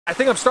I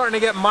think I'm starting to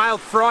get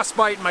mild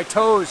frostbite in my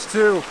toes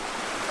too.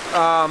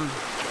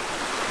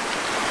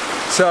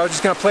 So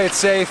just gonna play it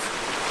safe,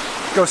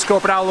 go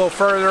scope it out a little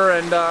further,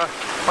 and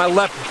my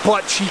left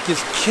butt cheek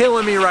is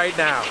killing me right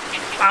now.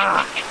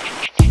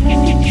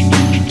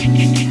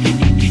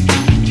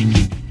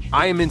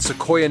 I am in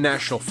Sequoia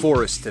National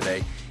Forest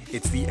today.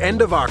 It's the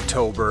end of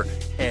October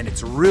and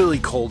it's really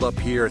cold up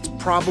here. It's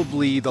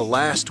probably the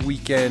last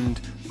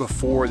weekend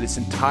before this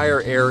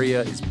entire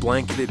area is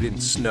blanketed in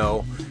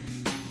snow.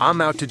 I'm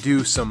out to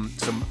do some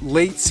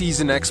late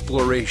season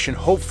exploration,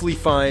 hopefully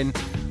find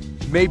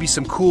maybe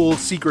some cool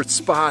secret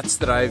spots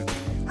that I've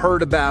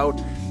heard about,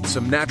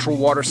 some natural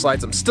water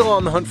slides. I'm still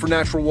on the hunt for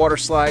natural water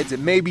slides. It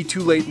may be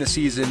too late in the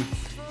season,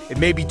 it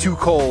may be too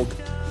cold,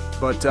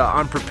 but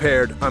I'm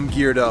prepared, I'm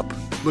geared up,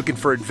 looking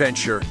for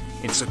adventure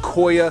in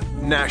Sequoia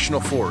National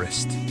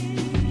Forest.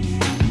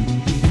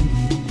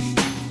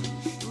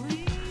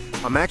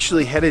 I'm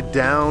actually headed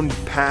down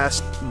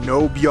past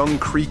Nobe Young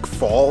Creek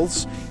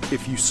Falls.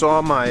 If you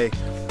saw my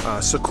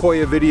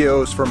Sequoia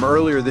videos from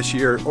earlier this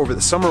year, over the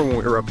summer when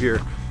we were up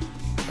here,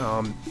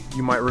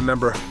 you might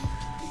remember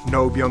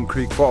Nobe Young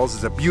Creek Falls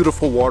is a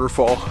beautiful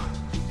waterfall.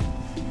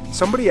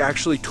 Somebody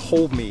actually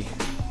told me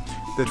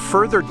that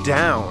further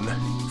down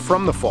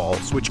from the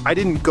falls, which I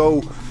didn't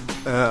go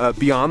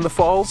beyond the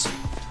falls,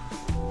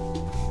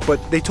 but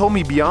they told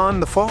me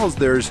beyond the falls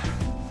there's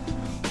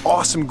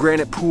awesome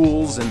granite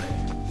pools and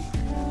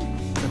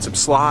some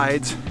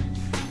slides,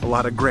 a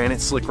lot of granite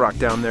slick rock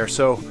down there.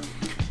 So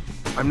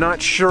I'm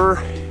not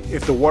sure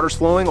if the water's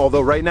flowing,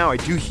 although right now I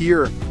do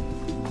hear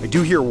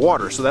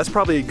water, so that's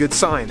probably a good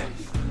sign.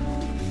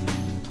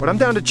 But I'm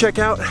down to check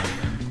out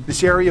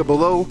this area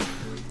below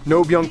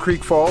Nobe Young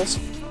Creek Falls.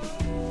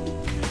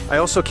 I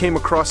also came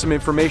across some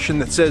information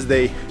that says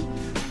they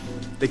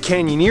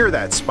canyoneer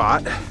that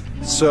spot,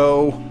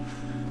 so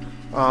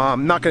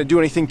I'm not going to do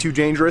anything too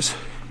dangerous.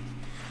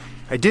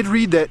 I did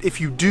read that if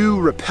you do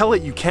rappel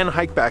it, you can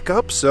hike back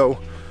up, so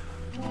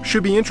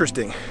should be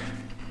interesting.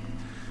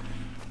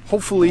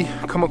 Hopefully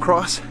come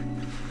across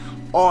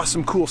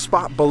awesome cool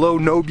spot below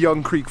Nobe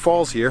Young Creek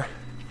Falls here,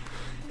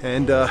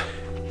 and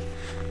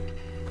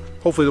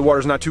hopefully the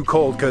water's not too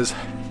cold because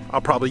I'll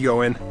probably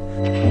go in.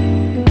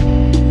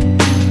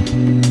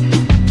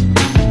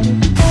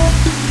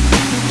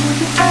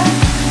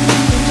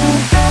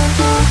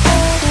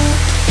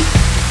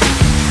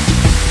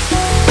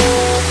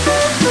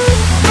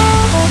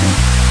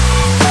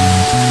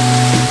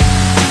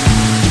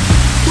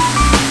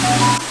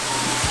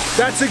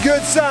 That's a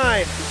good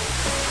sign.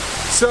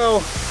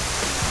 So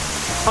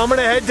I'm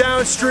gonna head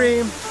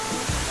downstream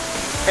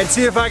and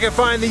see if I can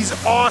find these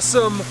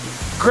awesome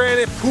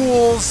granite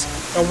pools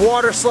and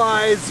water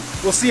slides.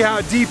 We'll see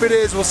how deep it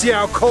is, we'll see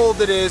how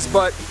cold it is,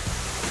 but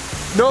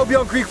Nobe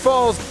Young Creek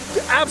Falls,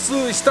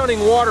 absolutely stunning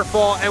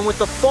waterfall, and with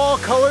the fall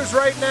colors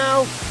right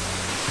now,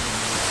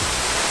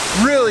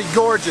 really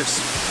gorgeous.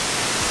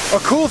 A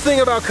cool thing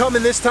about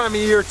coming this time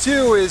of year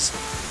too is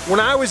when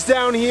I was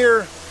down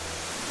here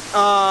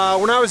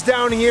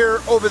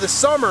over the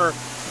summer,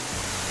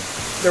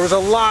 there was a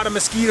lot of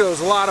mosquitoes,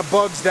 a lot of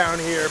bugs down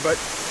here, but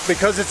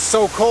because it's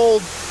so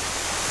cold,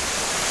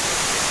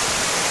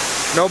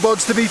 no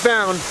bugs to be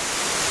found.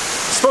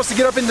 It's supposed to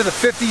get up into the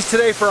 50s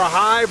today for a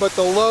high, but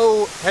the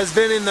low has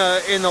been in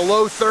the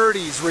low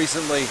 30s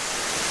recently.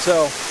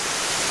 So,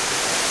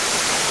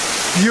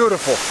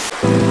 beautiful.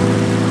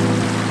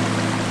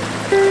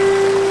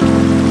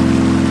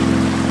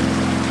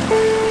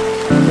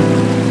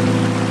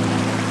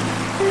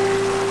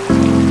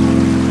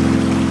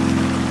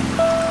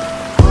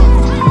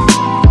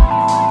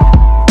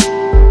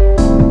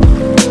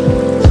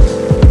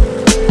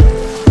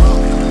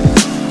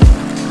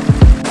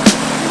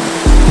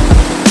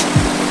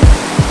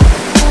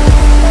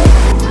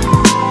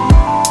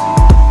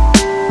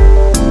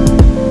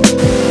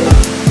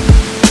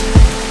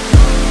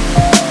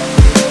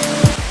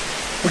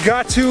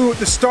 Got to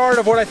the start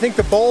of what I think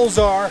the bowls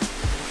are.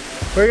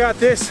 We got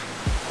this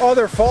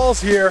other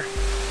falls here,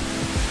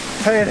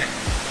 and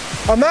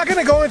I'm not going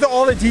to go into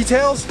all the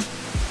details,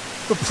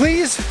 but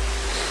please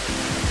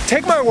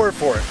take my word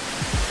for it.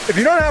 If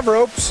you don't have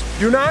ropes,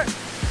 do not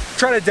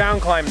try to down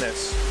climb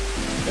this.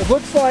 It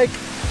looks like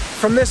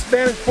from this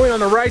vantage point on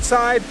the right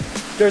side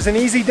there's an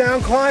easy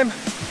down climb.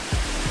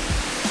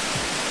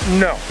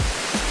 No,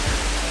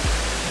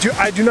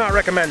 I do not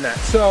recommend that.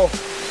 So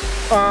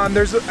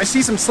I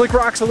see some slick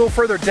rocks a little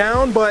further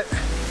down, but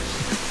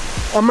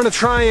I'm gonna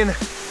try and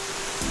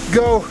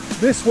go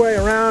this way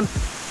around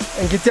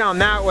and get down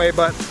that way,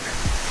 but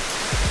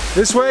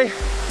this way,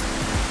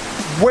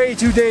 way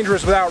too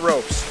dangerous without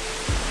ropes.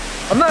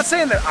 I'm not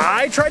saying that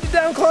I tried to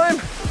down climb,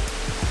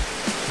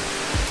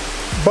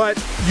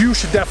 but you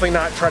should definitely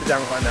not try to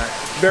down climb that.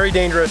 Very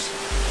dangerous,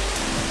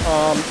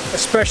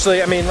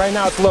 especially, I mean, right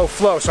now it's low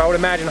flow, so I would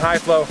imagine high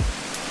flow.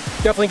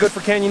 Definitely good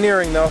for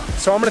canyoneering though.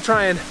 So I'm gonna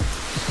try and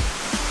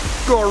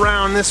go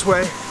around this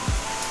way,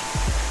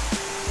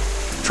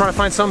 try to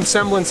find some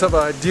semblance of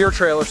a deer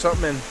trail or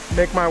something and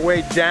make my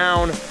way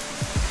down.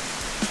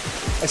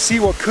 I see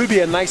what could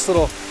be a nice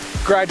little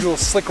gradual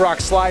slick rock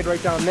slide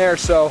right down there,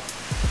 so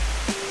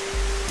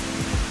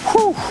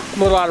whew, I'm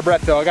a little out of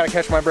breath though. I gotta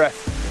catch my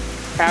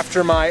breath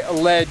after my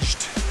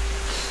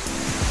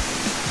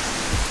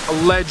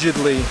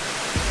allegedly,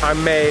 I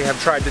may have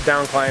tried to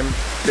down climb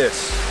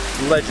this.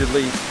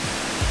 Allegedly.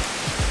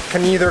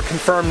 Can neither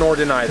confirm nor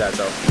deny that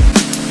though.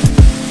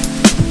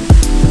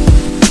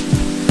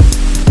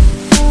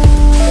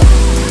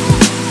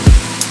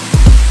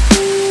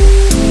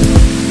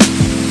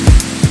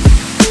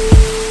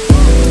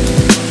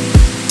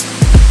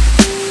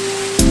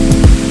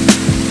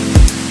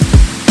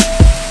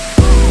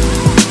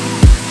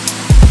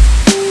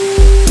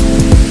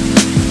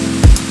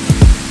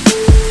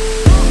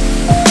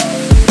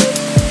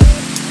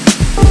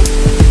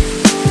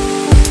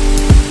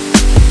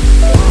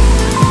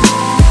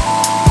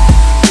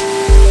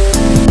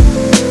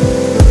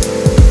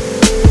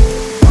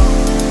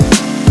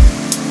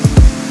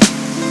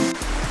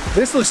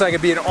 This looks like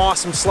it'd be an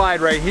awesome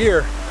slide right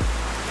here.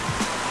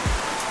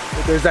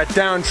 There's that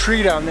down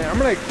tree down there.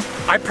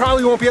 I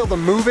probably won't be able to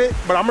move it,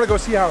 but I'm gonna go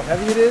see how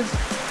heavy it is.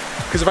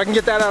 Because if I can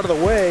get that out of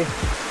the way,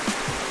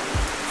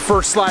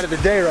 first slide of the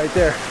day right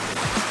there.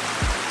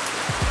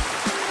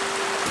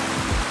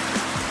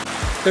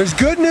 There's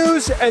good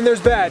news and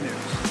there's bad news.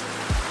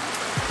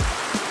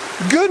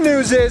 Good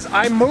news is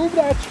I moved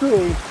that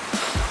tree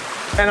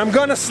and I'm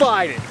gonna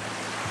slide it.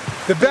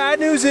 The bad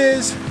news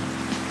is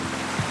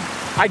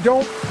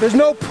there's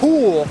no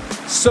pool,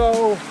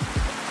 so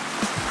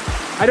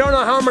I don't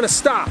know how I'm gonna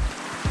stop.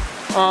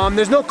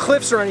 There's no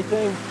cliffs or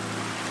anything,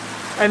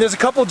 and there's a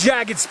couple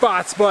jagged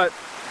spots, but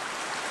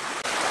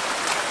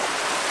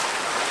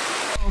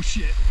oh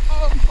shit,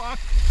 oh fuck,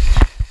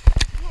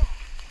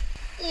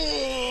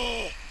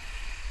 oh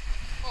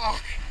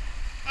fuck,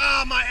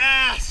 ah, my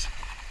ass.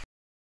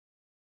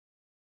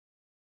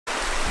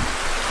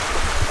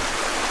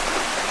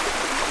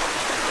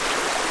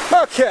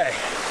 Okay.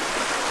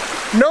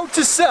 Note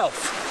to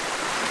self,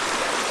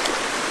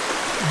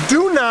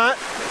 do not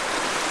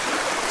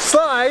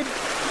slide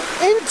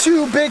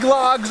into big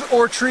logs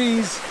or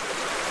trees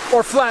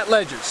or flat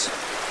ledges.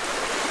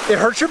 It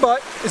hurts your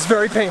butt, it's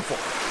very painful.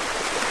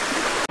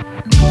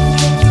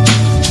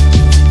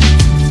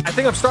 I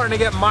think I'm starting to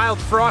get mild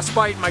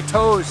frostbite in my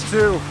toes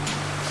too.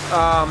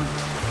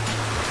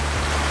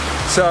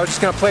 So I'm just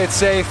gonna play it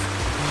safe,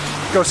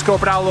 go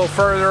scope it out a little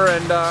further,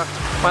 and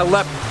my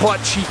left butt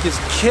cheek is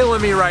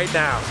killing me right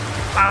now.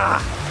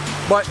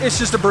 But it's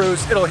just a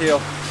bruise, it'll heal.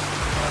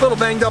 A little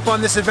banged up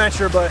on this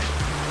adventure, but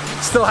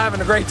still having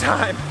a great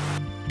time.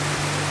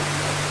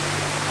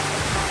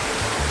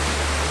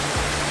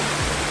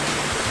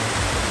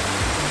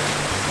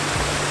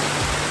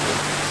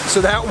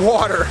 So that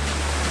water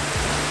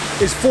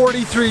is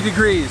 43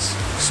 degrees.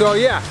 So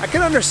yeah, I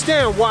can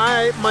understand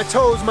why my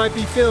toes might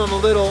be feeling a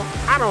little,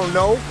 I don't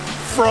know,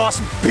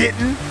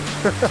 frostbitten.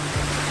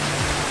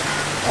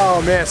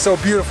 Oh man, it's so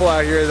beautiful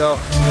out here though.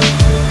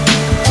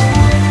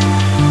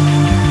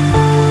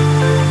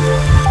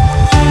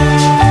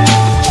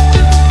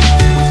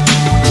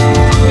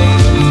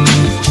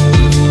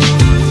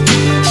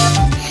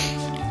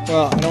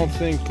 Well, I don't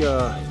think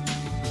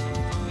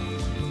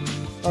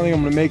I'm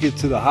gonna make it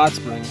to the hot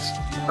springs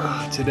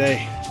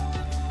today.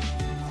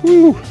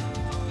 Whew.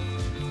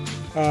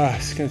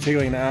 It's gonna take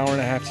like an hour and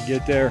a half to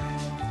get there.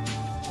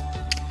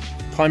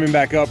 Climbing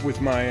back up with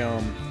my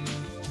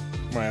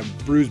my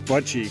bruised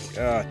butt cheek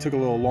took a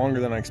little longer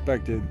than I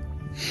expected.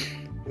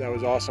 That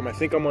was awesome. I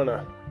think I'm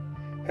gonna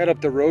head up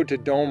the road to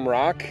Dome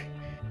Rock,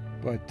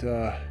 but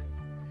man,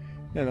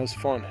 that was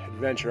fun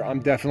adventure.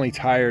 I'm definitely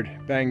tired,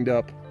 banged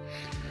up.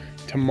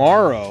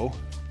 Tomorrow,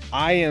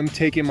 I am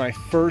taking my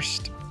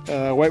first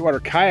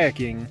whitewater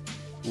kayaking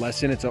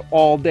lesson. It's an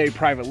all-day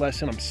private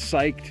lesson. I'm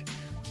psyched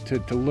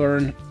to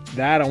learn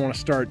that. I want to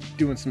start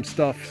doing some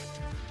stuff.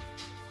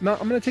 No,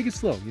 I'm going to take it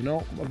slow, you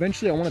know.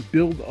 Eventually, I want to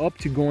build up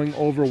to going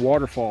over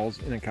waterfalls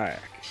in a kayak.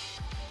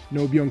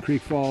 Nobe Young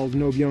Creek Falls,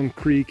 Nobe Young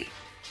Creek.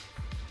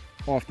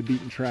 Off the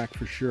beaten track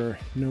for sure.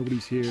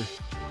 Nobody's here.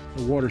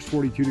 The water's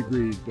 42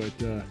 degrees, but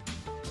I'm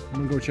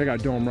going to go check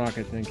out Dome Rock,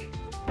 I think.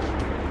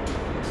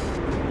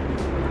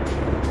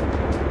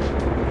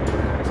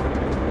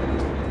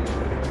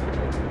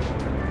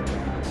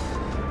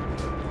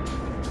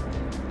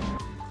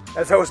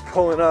 As I was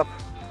pulling up,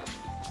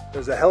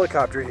 there's a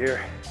helicopter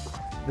here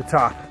at the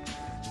top,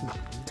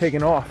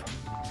 taking off.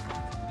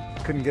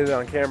 Couldn't get it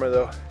on camera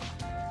though,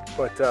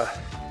 but this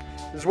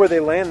is where they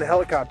land the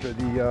helicopter,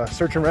 the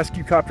search and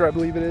rescue copter, I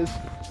believe it is.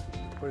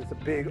 But it's a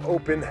big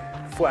open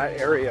flat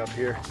area up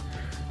here,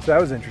 so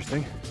that was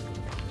interesting.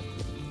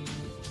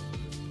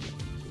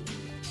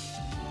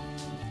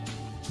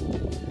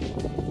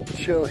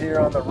 Chill here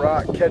on the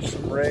rock, catch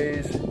some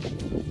rays.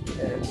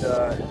 And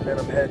then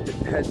I'm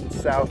heading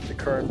south to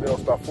Kernville.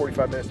 It's about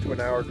 45 minutes to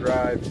an hour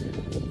drive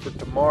for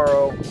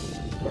tomorrow.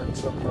 Learn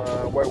some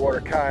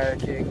whitewater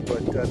kayaking,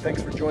 but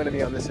thanks for joining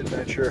me on this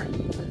adventure.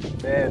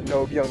 Man,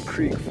 Nobe Young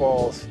Creek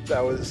Falls,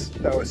 that was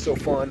so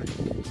fun.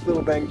 A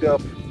little banged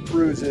up,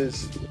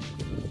 bruises,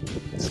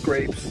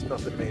 scrapes,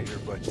 nothing major,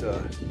 but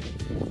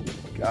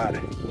God,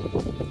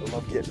 I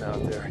love getting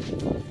out there.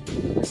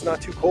 It's not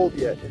too cold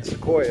yet in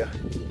Sequoia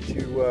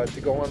to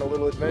go on a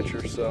little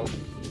adventure, so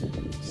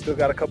still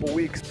got a couple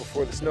weeks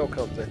before the snow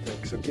comes, I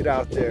think. So get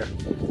out there,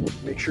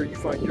 make sure you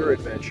find your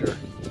adventure,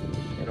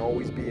 and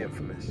always be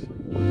infamous.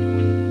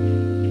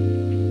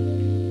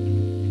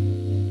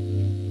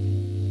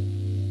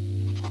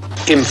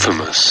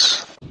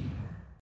 Infamous.